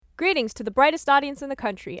Greetings to the brightest audience in the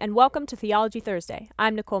country, and welcome to Theology Thursday.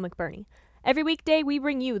 I'm Nicole McBurney. Every weekday, we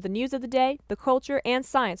bring you the news of the day, the culture, and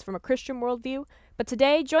science from a Christian worldview. But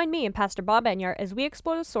today, join me and Pastor Bob Enyart as we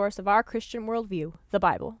explore the source of our Christian worldview, the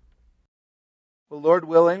Bible. Well, Lord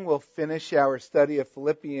willing, we'll finish our study of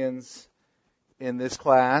Philippians in this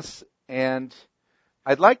class. And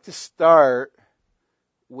I'd like to start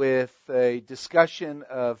with a discussion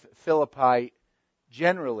of Philippi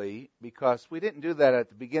generally, because we didn't do that at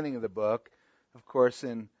the beginning of the book. Of course,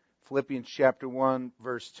 in Philippians chapter 1,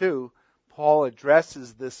 verse 2, Paul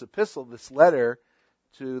addresses this epistle, this letter,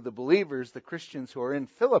 to the believers, the Christians who are in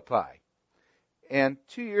Philippi. And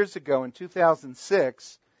 2 years ago, in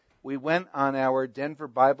 2006, we went on our Denver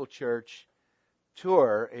Bible Church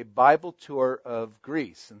tour, a Bible tour of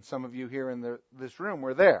Greece. And some of you here in this room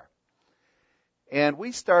were there. And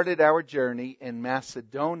we started our journey in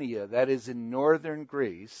Macedonia, that is in northern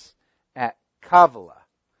Greece, at Kavala.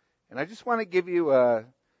 And I just want to give you a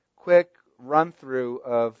quick run-through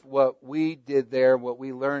of what we did there, what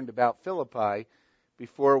we learned about Philippi,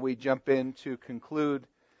 before we jump in to conclude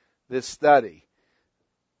this study.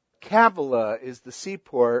 Kavala is the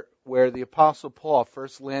seaport where the Apostle Paul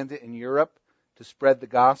first landed in Europe to spread the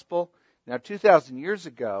gospel. Now, 2,000 years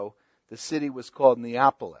ago, the city was called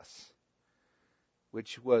Neapolis,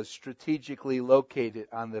 which was strategically located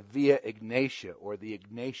on the Via Egnatia, or the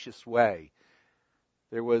Ignatius Way.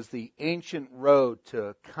 There was the ancient road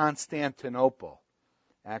to Constantinople.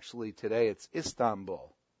 Actually, today it's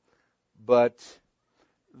Istanbul. But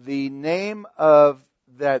the name of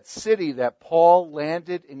that city that Paul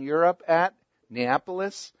landed in Europe at,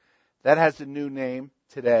 Neapolis, that has a new name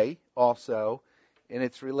today also, and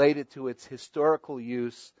it's related to its historical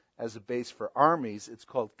use as a base for armies. It's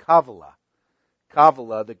called Kavala.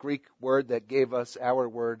 Kavala, the Greek word that gave us our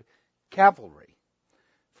word cavalry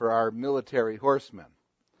for our military horsemen.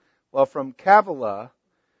 Well, from Kavala,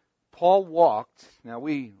 Paul walked, now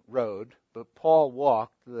we rode, but Paul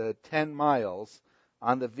walked the 10 miles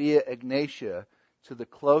on the Via Egnatia to the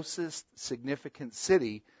closest significant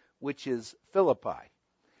city, which is Philippi.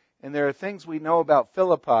 And there are things we know about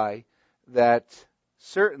Philippi that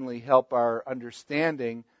certainly help our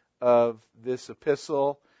understanding of this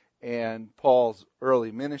epistle and Paul's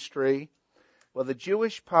early ministry. Well, the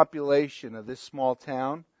Jewish population of this small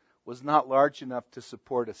town was not large enough to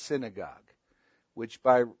support a synagogue, which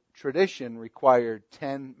by tradition required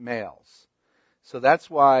 10 males. So that's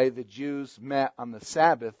why the Jews met on the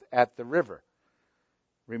Sabbath at the river.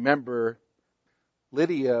 Remember,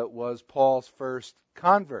 Lydia was Paul's first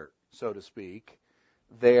convert, so to speak,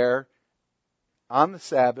 there on the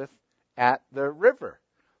Sabbath at the river.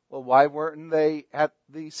 Well, why weren't they at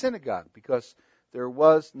the synagogue? Because there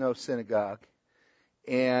was no synagogue,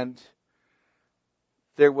 and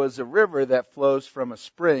there was a river that flows from a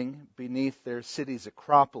spring beneath their city's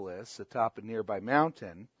Acropolis, atop a nearby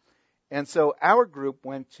mountain. And so our group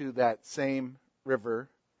went to that same river,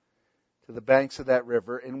 to the banks of that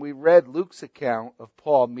river, and we read Luke's account of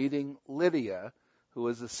Paul meeting Lydia, who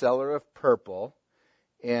was a seller of purple,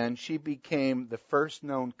 and she became the first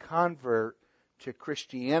known convert to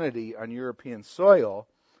Christianity on European soil,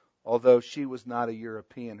 although she was not a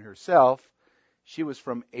European herself. She was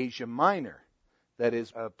from Asia Minor, that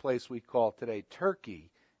is a place we call today Turkey,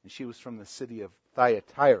 and she was from the city of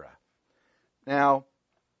Thyatira. Now,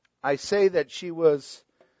 I say that she was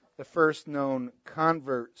the first known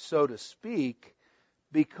convert, so to speak,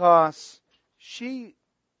 because she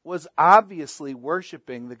was obviously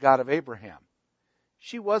worshiping the God of Abraham.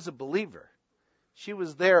 She was a believer. She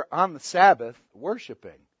was there on the Sabbath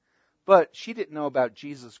worshiping, but she didn't know about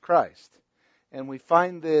Jesus Christ. And we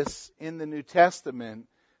find this in the New Testament,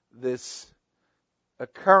 this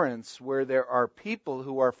occurrence where there are people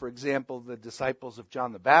who are, for example, the disciples of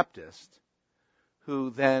John the Baptist, who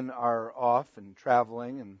then are off and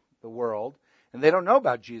traveling in the world, and they don't know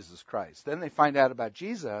about Jesus Christ. Then they find out about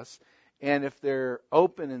Jesus, and if they're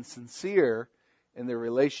open and sincere in their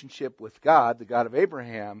relationship with God, the God of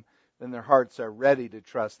Abraham, then their hearts are ready to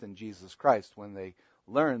trust in Jesus Christ when they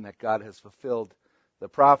learn that God has fulfilled the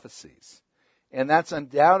prophecies. And that's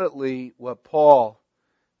undoubtedly what Paul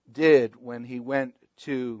did when he went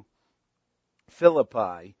to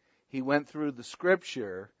Philippi. He went through the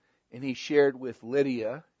scripture and he shared with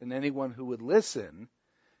Lydia and anyone who would listen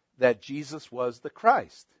that Jesus was the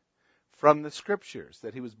Christ from the scriptures,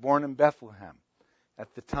 that he was born in Bethlehem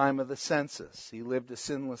at the time of the census. He lived a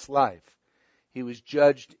sinless life. He was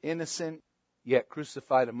judged innocent, yet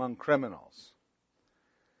crucified among criminals.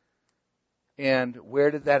 And where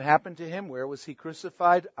did that happen to him? Where was he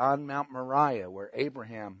crucified? On Mount Moriah, where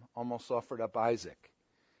Abraham almost offered up Isaac.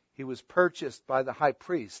 He was purchased by the high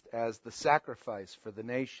priest as the sacrifice for the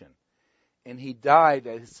nation. And he died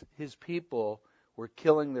as his people were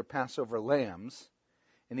killing their Passover lambs.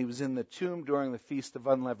 And he was in the tomb during the Feast of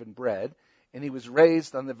Unleavened Bread. And he was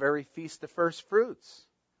raised on the very Feast of First Fruits.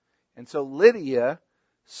 And so Lydia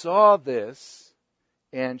saw this,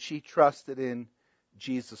 and she trusted in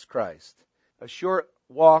Jesus Christ. A short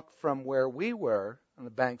walk from where we were, on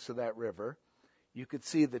the banks of that river, you could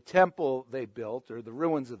see the temple they built, or the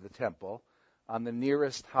ruins of the temple, on the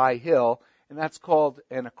nearest high hill, and that's called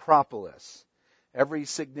an acropolis. Every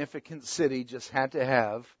significant city just had to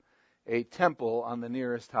have a temple on the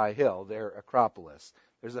nearest high hill, their acropolis.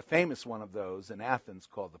 There's a famous one of those in Athens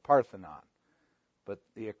called the Parthenon. But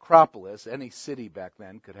the acropolis, any city back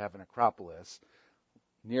then could have an acropolis,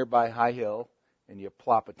 nearby high hill, and you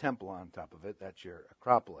plop a temple on top of it. That's your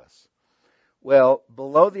acropolis. Well,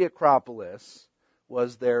 below the acropolis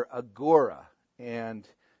was their agora, and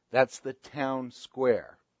that's the town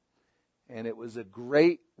square. And it was a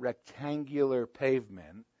great rectangular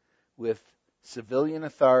pavement with civilian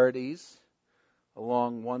authorities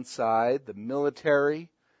along one side, the military,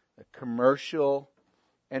 the commercial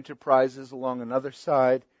enterprises along another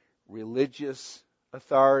side, religious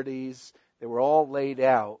authorities. They were all laid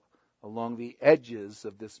out along the edges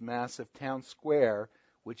of this massive town square,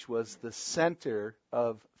 which was the center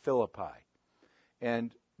of Philippi.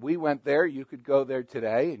 And we went there. You could go there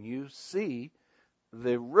today, and you see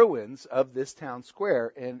the ruins of this town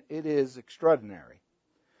square, and it is extraordinary.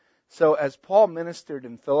 So as Paul ministered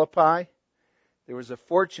in Philippi, there was a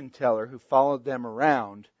fortune teller who followed them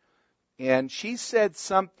around, and she said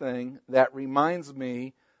something that reminds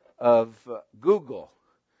me of Google,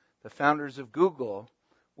 the founders of Google,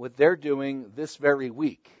 what they're doing this very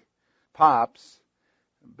week. Pops,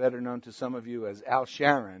 better known to some of you as Al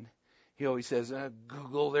Sharon, he always says,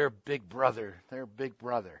 Google, they're big brother. They're big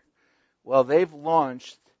brother. Well, they've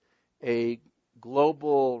launched a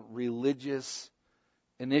global religious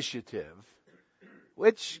initiative,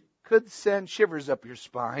 which could send shivers up your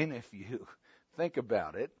spine if you think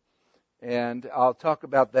about it. And I'll talk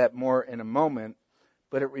about that more in a moment.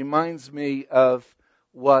 But it reminds me of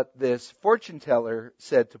what this fortune teller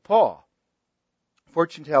said to Paul.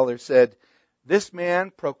 Fortune teller said, "This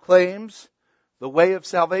man proclaims the way of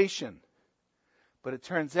salvation." But it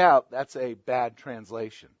turns out that's a bad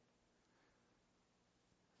translation.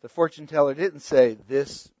 The fortune teller didn't say,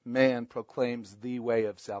 "This man proclaims the way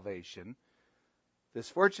of salvation." This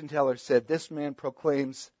fortune teller said, "This man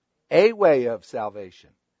proclaims a way of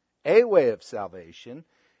salvation." A way of salvation.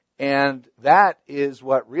 And that is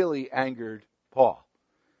what really angered Paul.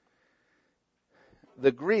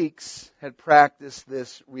 The Greeks had practiced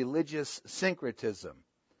this religious syncretism.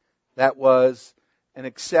 That was an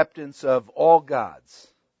acceptance of all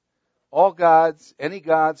gods. All gods, any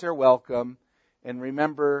gods are welcome. And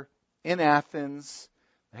remember, in Athens,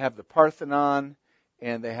 they have the Parthenon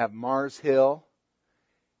and they have Mars Hill.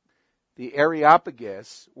 The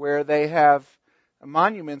Areopagus, where they have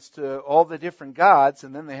monuments to all the different gods,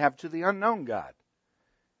 and then they have to the unknown God.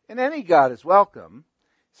 And any God is welcome.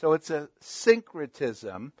 So it's a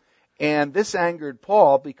syncretism. And this angered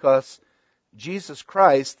Paul because Jesus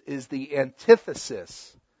Christ is the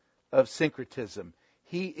antithesis of syncretism.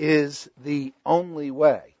 He is the only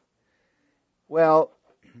way. Well,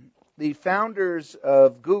 the founders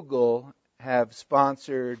of Google have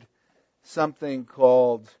sponsored something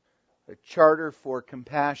called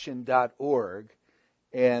charterforcompassion.org.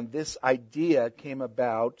 And this idea came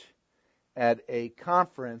about at a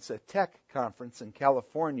conference, a tech conference in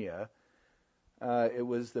California. It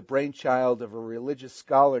was the brainchild of a religious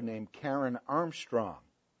scholar named Karen Armstrong.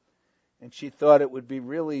 And she thought it would be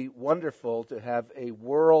really wonderful to have a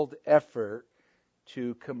world effort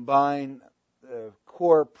to combine the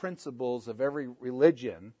core principles of every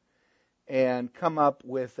religion and come up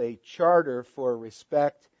with a charter for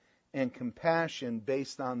respect and compassion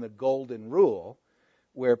based on the golden rule,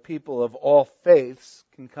 where people of all faiths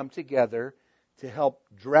can come together to help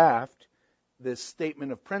draft this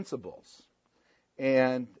statement of principles.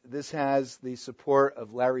 And this has the support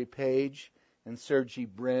of Larry Page and Sergey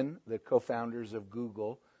Brin, the co-founders of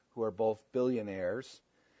Google, who are both billionaires,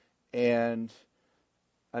 and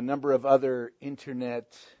a number of other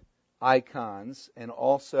internet icons, and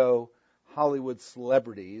also Hollywood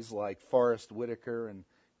celebrities like Forrest Whitaker and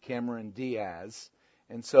Cameron Diaz.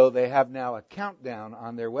 And so they have now a countdown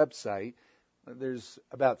on their website. There's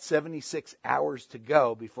about 76 hours to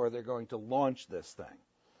go before they're going to launch this thing.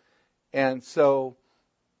 And so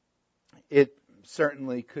it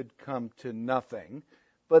certainly could come to nothing.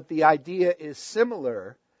 But the idea is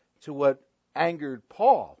similar to what angered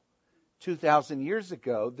Paul 2,000 years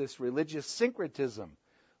ago, this religious syncretism.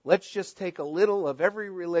 Let's just take a little of every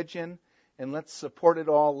religion and let's support it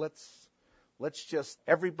all. Let's just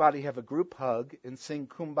everybody have a group hug and sing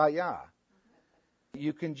Kumbaya.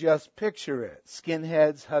 You can just picture it.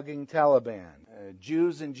 Skinheads hugging Taliban.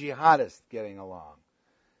 Jews and jihadists getting along.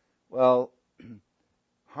 Well,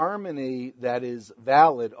 harmony that is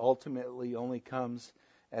valid ultimately only comes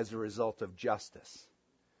as a result of justice,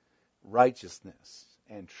 righteousness,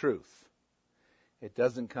 and truth. It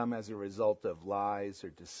doesn't come as a result of lies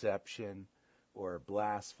or deception or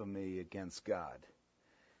blasphemy against God.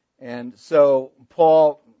 And so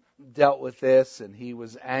Paul dealt with this, and he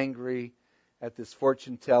was angry at this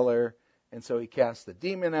fortune teller, and so he cast the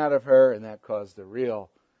demon out of her, and that caused a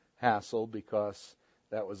real hassle because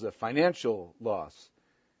that was a financial loss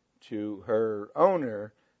to her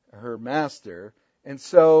owner, her master. And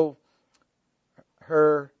so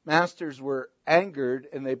her masters were angered,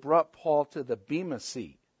 and they brought Paul to the Bema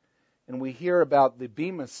seat. And we hear about the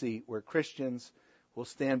Bema seat where Christians will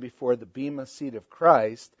stand before the Bema seat of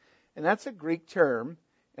Christ. And that's a Greek term,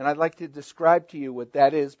 and I'd like to describe to you what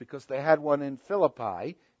that is because they had one in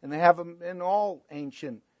Philippi, and they have them in all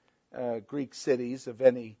ancient Greek cities of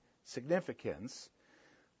any significance.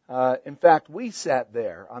 In fact, we sat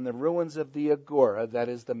there on the ruins of the Agora, that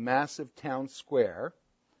is the massive town square.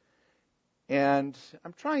 And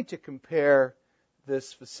I'm trying to compare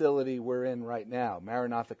this facility we're in right now,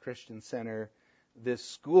 Maranatha Christian Center, this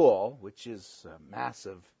school, which is a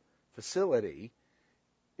massive facility.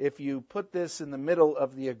 If you put this in the middle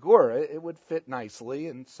of the Agora, it would fit nicely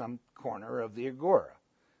in some corner of the Agora.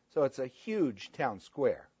 So it's a huge town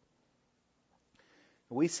square.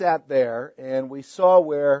 We sat there and we saw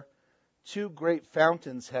where two great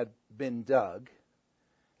fountains had been dug,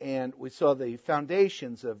 and we saw the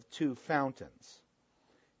foundations of two fountains.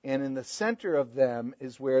 And in the center of them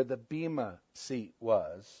is where the Bema seat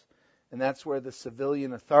was, and that's where the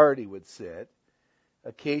civilian authority would sit,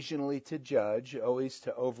 occasionally to judge, always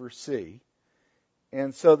to oversee.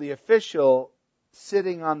 And so the official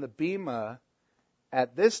sitting on the Bema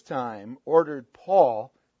at this time ordered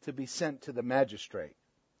Paul to be sent to the magistrate,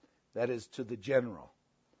 that is, to the general.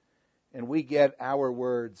 And we get our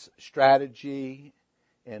words strategy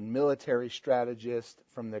and military strategist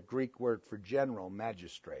from the Greek word for general,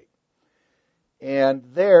 magistrate. And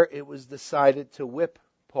there it was decided to whip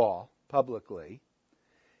Paul publicly.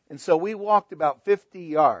 And so we walked about 50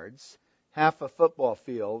 yards, half a football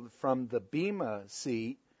field, from the Bema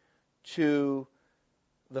seat to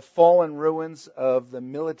the fallen ruins of the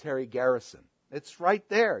military garrison. It's right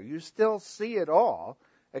there. You still see it all,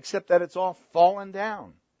 except that it's all fallen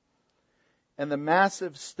down. And the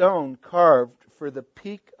massive stone carved for the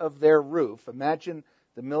peak of their roof, imagine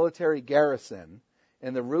the military garrison,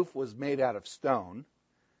 and the roof was made out of stone,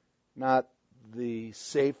 not the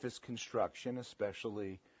safest construction,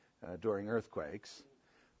 especially during earthquakes.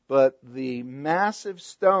 But the massive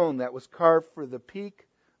stone that was carved for the peak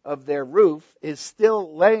of their roof is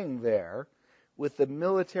still laying there with the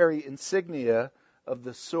military insignia of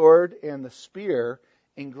the sword and the spear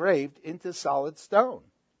engraved into solid stone.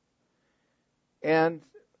 And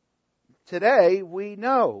today we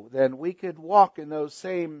know that we could walk in those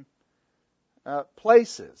same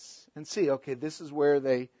places and see, okay, this is where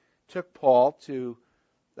they took Paul to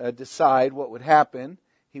decide what would happen.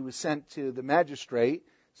 He was sent to the magistrate,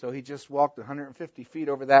 so he just walked 150 feet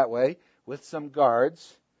over that way with some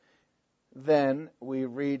guards. Then we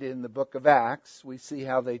read in the book of Acts, we see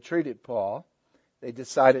how they treated Paul. They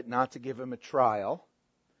decided not to give him a trial,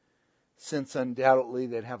 since undoubtedly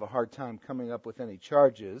they'd have a hard time coming up with any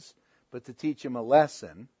charges, but to teach him a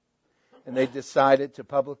lesson. And they decided to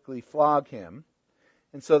publicly flog him.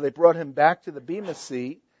 And so they brought him back to the Bema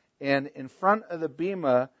seat, and in front of the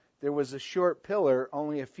Bema there was a short pillar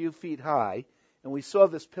only a few feet high, and we saw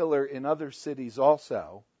this pillar in other cities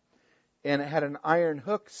also. And it had an iron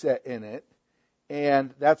hook set in it,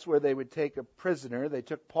 and that's where they would take a prisoner. They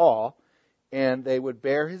took Paul, and they would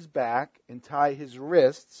bare his back and tie his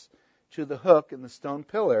wrists to the hook in the stone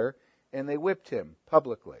pillar, and they whipped him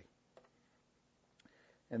publicly.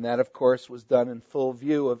 And that, of course, was done in full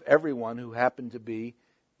view of everyone who happened to be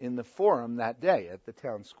in the forum that day at the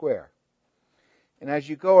town square. And as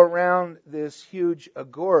you go around this huge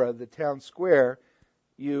agora, the town square,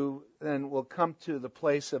 you then will come to the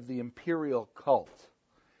place of the imperial cult.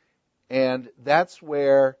 And that's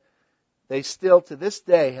where they still, to this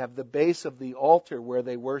day, have the base of the altar where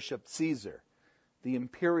they worshiped Caesar. The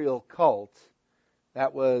imperial cult,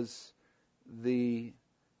 that was the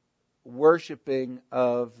worshiping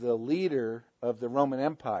of the leader of the Roman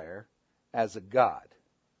Empire as a god.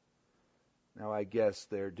 Now, I guess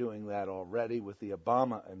they're doing that already with the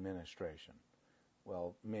Obama administration.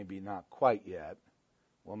 Well, maybe not quite yet.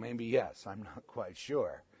 Well, maybe yes. I'm not quite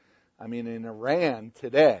sure. I mean, in Iran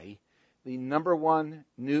today, the number one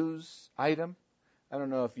news item, I don't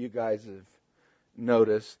know if you guys have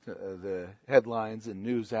noticed the headlines and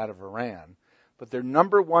news out of Iran, but their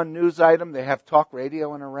number one news item, they have talk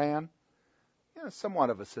radio in Iran. Somewhat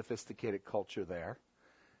of a sophisticated culture there.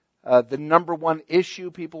 The number one issue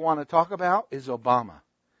people want to talk about is Obama.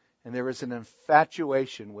 And there is an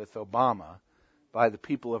infatuation with Obama by the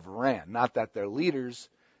people of Iran. Not that their leaders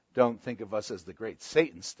don't think of us as the great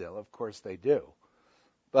Satan still. Of course they do.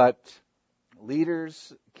 But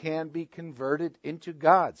leaders can be converted into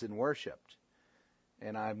gods and worshipped.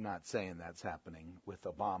 And I'm not saying that's happening with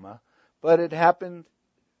Obama, but it happened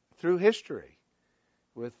through history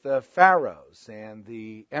with the pharaohs and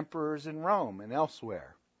the emperors in Rome and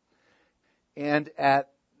elsewhere. And at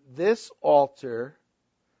this altar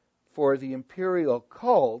for the imperial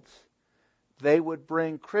cult, they would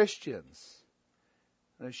bring Christians.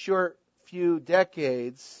 In a short few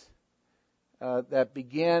decades that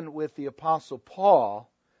began with the Apostle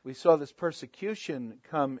Paul, we saw this persecution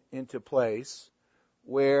come into place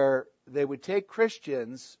where they would take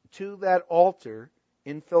Christians to that altar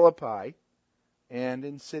in Philippi and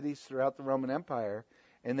in cities throughout the Roman Empire,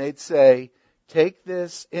 and they'd say, take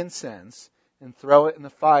this incense and throw it in the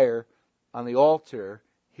fire on the altar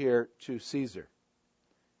here to Caesar.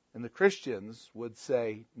 And the Christians would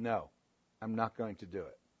say, no, I'm not going to do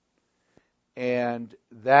it. And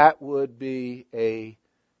that would be a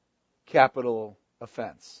capital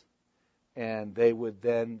offense. And they would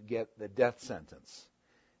then get the death sentence.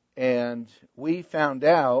 And we found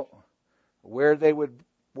out where they were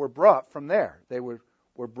brought from there. They were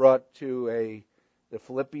brought to the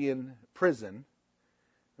Philippian prison.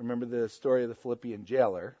 Remember the story of the Philippian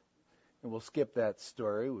jailer. And we'll skip that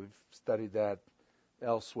story. We've studied that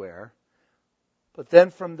elsewhere. But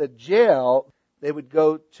then from the jail, they would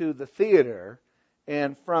go to the theater.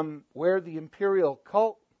 And from where the imperial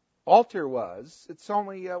cult altar was, it's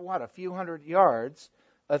only, a few hundred yards,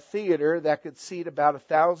 a theater that could seat about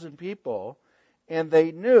 1,000 people. And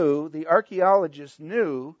the archaeologists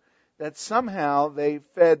knew that somehow they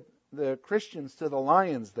fed the Christians to the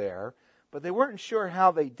lions there, but they weren't sure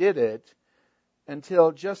how they did it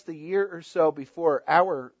until just a year or so before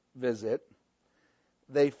our visit.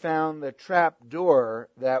 They found the trap door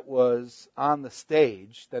that was on the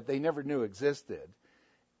stage that they never knew existed,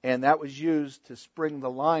 and that was used to spring the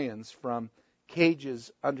lions from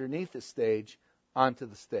cages underneath the stage onto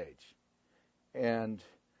the stage. And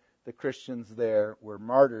the Christians there were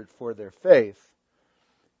martyred for their faith.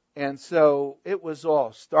 And so it was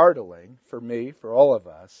all startling for me, for all of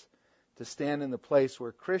us, to stand in the place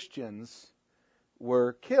where Christians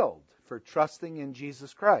were killed for trusting in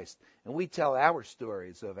Jesus Christ. And we tell our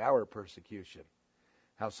stories of our persecution.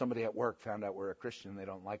 How somebody at work found out we're a Christian, they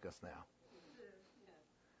don't like us now.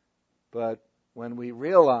 But when we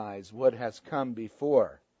realize what has come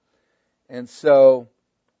before, and so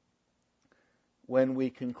when we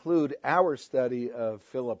conclude our study of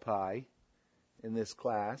Philippi in this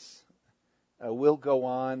class, we'll go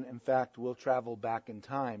on. In fact, we'll travel back in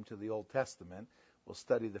time to the Old Testament. We'll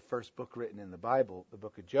study the first book written in the Bible, the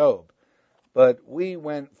book of Job. But we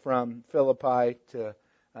went from Philippi to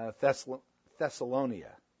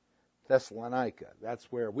Thessalonica.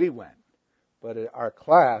 That's where we went. But at our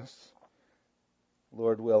class,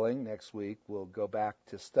 Lord willing, next week, we'll go back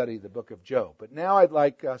to study the book of Job. But now I'd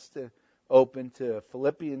like us to open to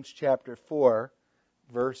Philippians chapter 4,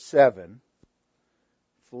 verse 7.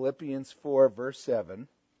 Philippians 4, verse 7.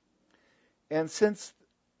 And since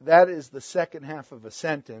that is the second half of a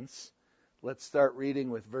sentence, let's start reading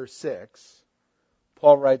with verse 6.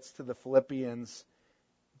 Paul writes to the Philippians,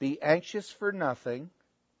 "Be anxious for nothing,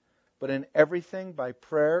 but in everything by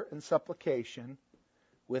prayer and supplication,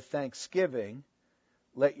 with thanksgiving,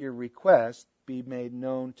 let your request be made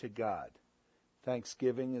known to God."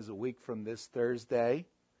 Thanksgiving is a week from this Thursday,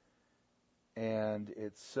 and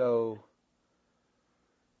it's so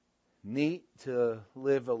neat to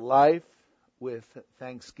live a life with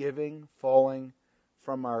thanksgiving falling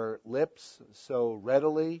from our lips so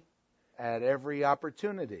readily at every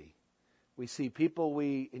opportunity. We see people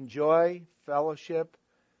we enjoy, fellowship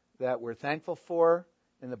that we're thankful for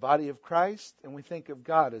in the body of Christ, and we think of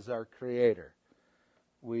God as our Creator.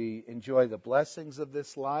 We enjoy the blessings of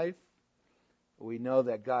this life. We know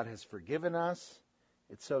that God has forgiven us.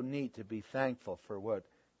 It's so neat to be thankful for what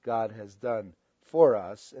God has done for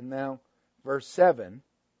us. And now, verse 7,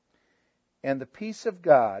 "And the peace of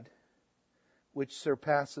God, which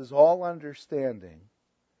surpasses all understanding,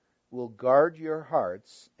 will guard your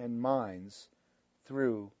hearts and minds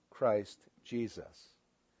through Christ Jesus.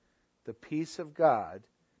 The peace of God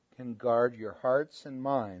can guard your hearts and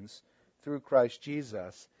minds through Christ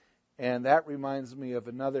Jesus. And that reminds me of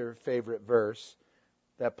another favorite verse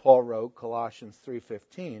that Paul wrote, Colossians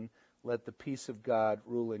 3:15, let the peace of God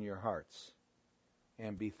rule in your hearts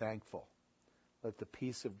and be thankful. Let the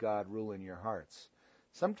peace of God rule in your hearts.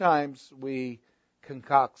 Sometimes we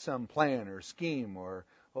concoct some plan or scheme or,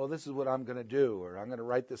 oh, this is what I'm going to do, or I'm going to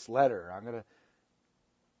write this letter, I'm going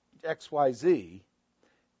to XYZ,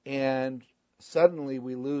 and suddenly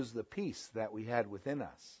we lose the peace that we had within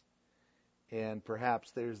us. And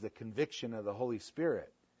perhaps there's the conviction of the Holy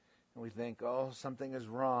Spirit. And we think, oh, something is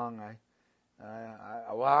wrong.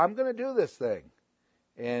 I'm going to do this thing.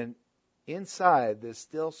 And inside, this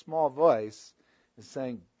still small voice is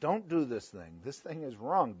saying, don't do this thing. This thing is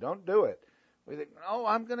wrong. Don't do it. We think, no,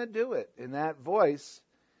 I'm going to do it. And that voice,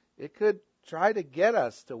 it could try to get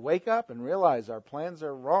us to wake up and realize our plans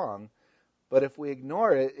are wrong. But if we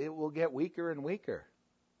ignore it, it will get weaker and weaker.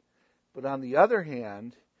 But on the other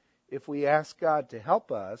hand, if we ask God to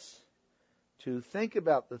help us to think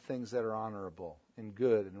about the things that are honorable and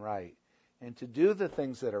good and right, and to do the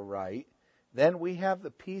things that are right, then we have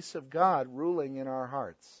the peace of God ruling in our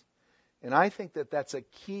hearts. And I think that that's a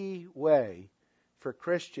key way for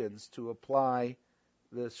Christians to apply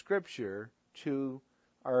the Scripture to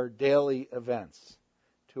our daily events,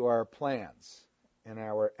 to our plans and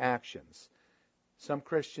our actions. Some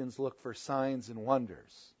Christians look for signs and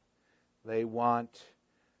wonders. They want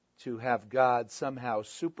to have God somehow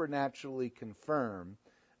supernaturally confirm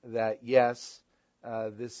that, yes,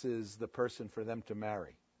 this is the person for them to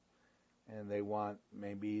marry. And they want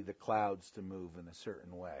maybe the clouds to move in a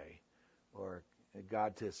certain way, or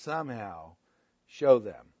God to somehow show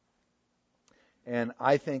them. And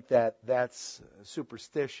I think that that's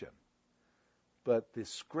superstition. But the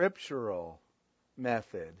scriptural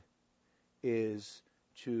method is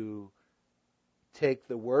to take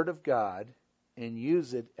the Word of God and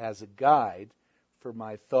use it as a guide for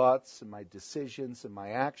my thoughts and my decisions and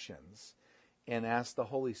my actions, and ask the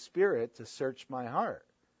Holy Spirit to search my heart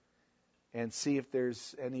and see if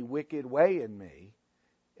there's any wicked way in me,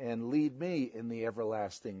 and lead me in the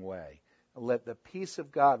everlasting way. And let the peace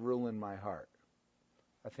of God rule in my heart.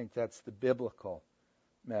 I think that's the biblical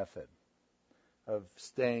method of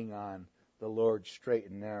staying on the Lord's straight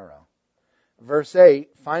and narrow. Verse 8,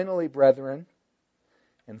 finally, brethren,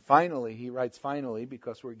 and finally, he writes finally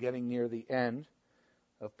because we're getting near the end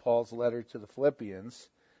of Paul's letter to the Philippians.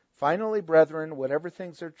 Finally, brethren, whatever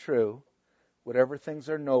things are true, whatever things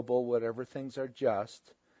are noble, whatever things are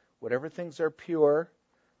just, whatever things are pure,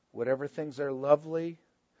 whatever things are lovely,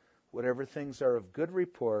 whatever things are of good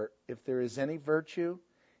report, if there is any virtue,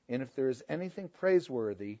 and if there is anything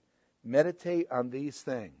praiseworthy, meditate on these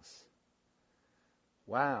things.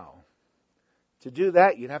 Wow. To do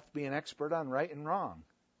that, you'd have to be an expert on right and wrong.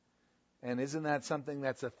 And isn't that something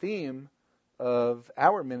that's a theme of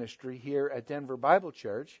our ministry here at Denver Bible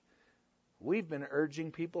Church? We've been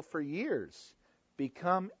urging people for years,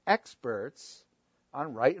 become experts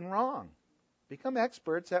on right and wrong. Become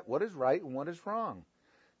experts at what is right and what is wrong.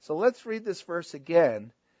 So let's read this verse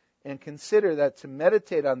again and consider that to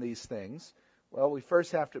meditate on these things, well, we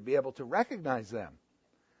first have to be able to recognize them.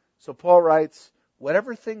 So Paul writes,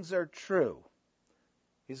 whatever things are true.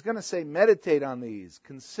 He's going to say meditate on these,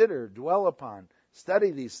 consider, dwell upon,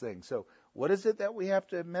 study these things. So what is it that we have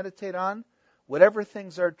to meditate on? Whatever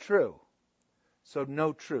things are true. So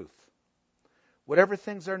know truth. Whatever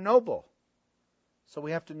things are noble. So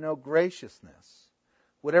we have to know graciousness.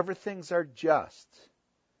 Whatever things are just.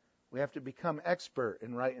 We have to become expert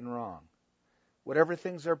in right and wrong. Whatever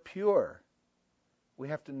things are pure. We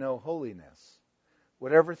have to know holiness.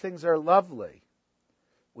 Whatever things are lovely.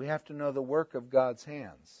 We have to know the work of God's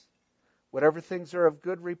hands. Whatever things are of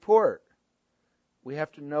good report. We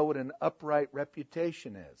have to know what an upright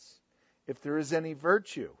reputation is. If there is any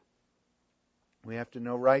virtue, we have to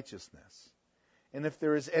know righteousness. And if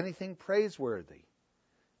there is anything praiseworthy,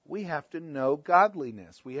 we have to know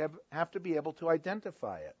godliness. We have to be able to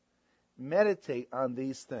identify it. Meditate on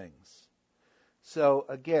these things. So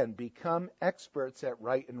again, become experts at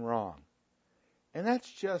right and wrong. And that's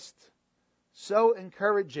just so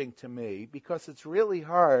encouraging to me because it's really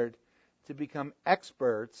hard to become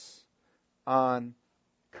experts on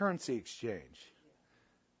currency exchange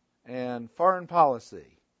and foreign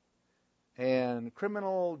policy and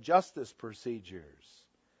criminal justice procedures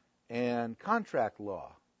and contract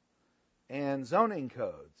law and zoning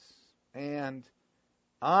codes and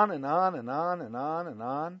on and on and on and on and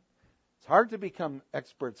on. It's hard to become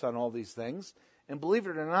experts on all these things. And believe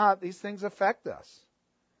it or not, these things affect us.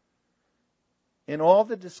 In all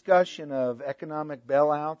the discussion of economic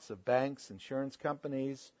bailouts of banks, insurance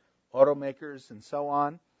companies, automakers, and so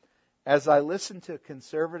on, as I listen to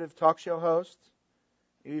conservative talk show hosts,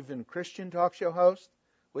 even Christian talk show hosts,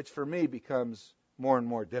 which for me becomes more and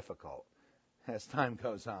more difficult as time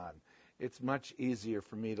goes on. It's much easier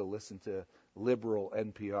for me to listen to liberal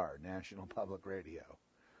NPR, National Public Radio,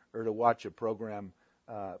 or to watch a program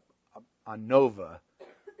on Nova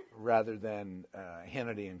rather than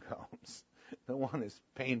Hannity and Combs. The one is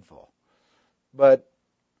painful. But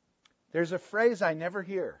there's a phrase I never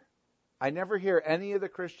hear. I never hear any of the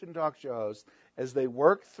Christian talk show hosts as they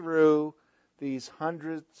work through these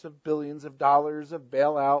hundreds of billions of dollars of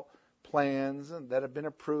bailout plans that have been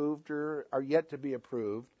approved or are yet to be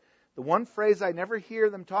approved. The one phrase I never hear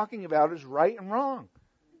them talking about is right and wrong.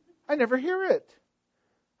 I never hear it.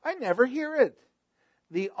 I never hear it.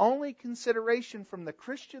 The only consideration from the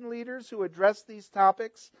Christian leaders who address these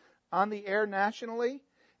topics on the air nationally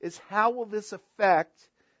is how will this affect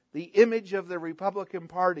the image of the Republican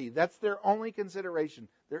Party. That's their only consideration.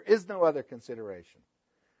 There is no other consideration.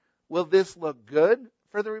 Will this look good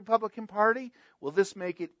for the Republican Party? Will this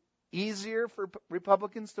make it easier for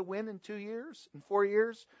Republicans to win in 2 years, in 4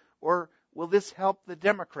 years? Or will this help the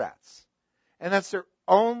Democrats? And that's their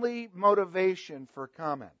only motivation for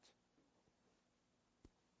comment.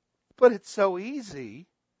 But it's so easy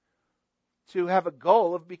to have a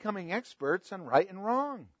goal of becoming experts on right and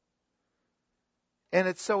wrong. And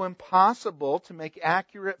it's so impossible to make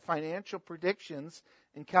accurate financial predictions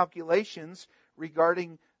and calculations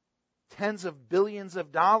regarding tens of billions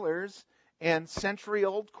of dollars and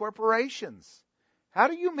century-old corporations. How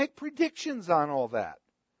do you make predictions on all that?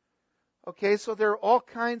 Okay, so there are all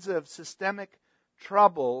kinds of systemic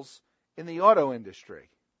troubles in the auto industry.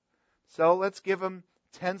 So let's give them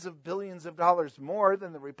tens of billions of dollars more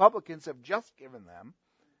than the Republicans have just given them,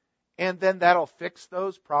 and then that'll fix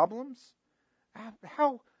those problems?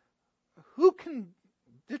 Who can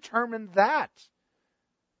determine that?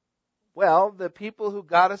 Well, the people who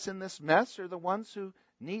got us in this mess are the ones who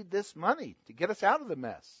need this money to get us out of the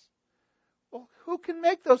mess. Well, who can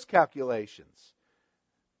make those calculations?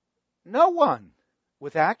 No one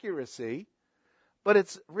with accuracy, but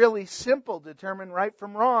it's really simple to determine right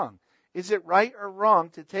from wrong. Is it right or wrong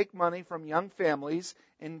to take money from young families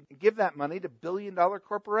and give that money to billion-dollar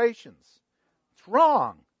corporations? It's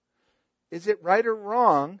wrong. Is it right or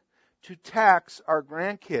wrong to tax our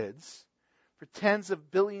grandkids for tens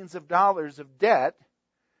of billions of dollars of debt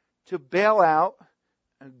to bail out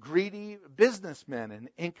greedy businessmen and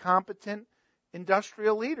incompetent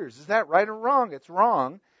industrial leaders? Is that right or wrong? It's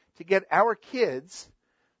wrong to get our kids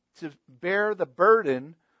to bear the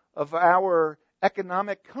burden of our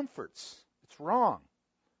economic comforts. It's wrong.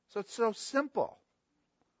 So it's so simple.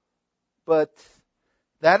 But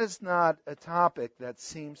that is not a topic that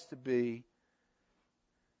seems to be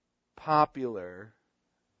popular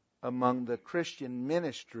among the Christian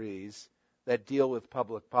ministries that deal with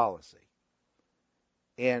public policy.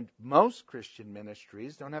 And most Christian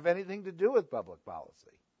ministries don't have anything to do with public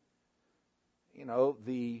policy. You know,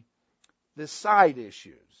 the side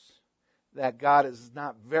issues that God is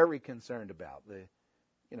not very concerned about,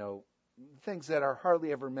 things that are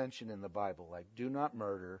hardly ever mentioned in the Bible, like do not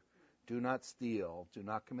murder, do not steal, do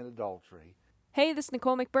not commit adultery. Hey, this is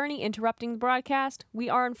Nicole McBurney interrupting the broadcast. We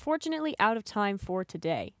are unfortunately out of time for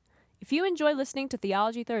today. If you enjoy listening to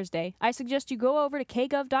Theology Thursday, I suggest you go over to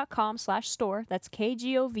kgov.com/store, that's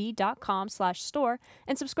kgov.com/store,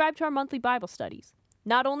 and subscribe to our monthly Bible studies.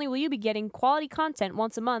 Not only will you be getting quality content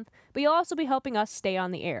once a month, but you'll also be helping us stay on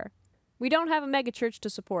the air. We don't have a megachurch to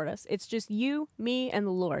support us. It's just you, me, and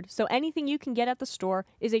the Lord. So anything you can get at the store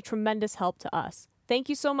is a tremendous help to us. Thank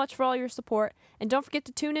you so much for all your support, and don't forget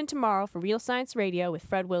to tune in tomorrow for Real Science Radio with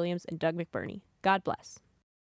Fred Williams and Doug McBurney. God bless.